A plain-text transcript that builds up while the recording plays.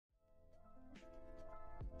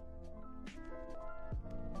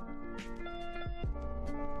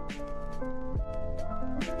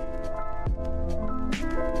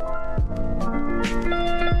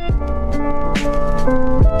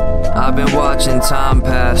I've been watching time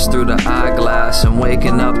pass through the eyeglass and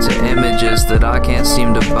waking up to images that I can't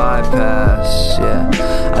seem to bypass.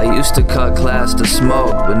 Yeah, I used to cut class to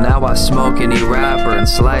smoke, but now I smoke any rapper and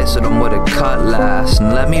slice at them with a cutlass.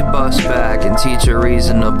 And let me bust back and teach a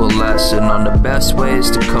reasonable lesson on the best ways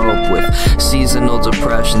to cope with seasonal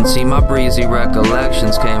depression. See, my breezy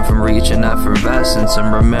recollections came from reaching effervescence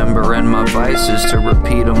and remembering my vices to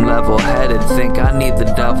repeat them level-headed. Think I need the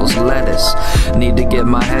devil's lettuce, need to get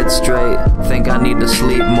my head straight. Think I need to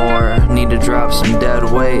sleep more, need to drop some dead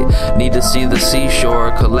weight, need to see the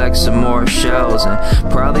seashore, collect some more shells,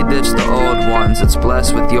 and probably ditch the old ones. It's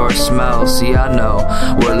blessed with your smell. See, I know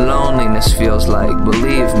what loneliness feels like,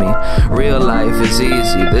 believe me. Real life is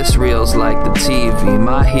easy, this reel's like the TV.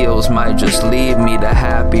 My heels might just lead me to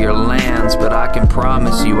happier lands, but I can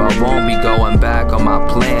promise you I won't be going back on my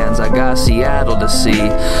plans. I got Seattle to see,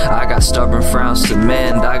 I got stubborn frowns to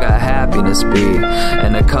mend, I got happiness be,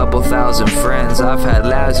 and a couple thousand friends. I've had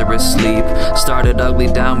Lazarus sleep, started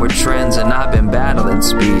ugly downward trends, and I've been battling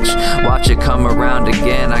speech. Watch it come around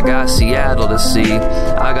again, I got Seattle to see,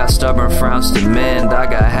 I got stubborn frowns to mend, I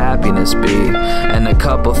got happiness be, and a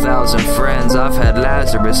couple thousand friends. I've had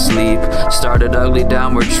Lazarus sleep, started ugly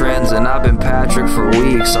downward trends, and I've been Patrick for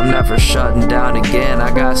weeks. I'm never shutting down again,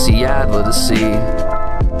 I got Seattle to see,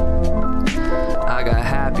 I got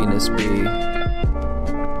happiness be.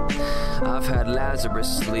 I've had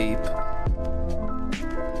Lazarus sleep,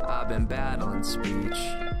 I've been battling speech.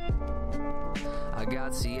 I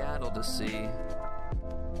got Seattle to see,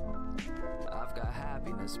 I've got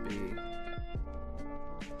happiness be.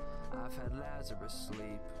 I've had Lazarus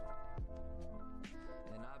sleep.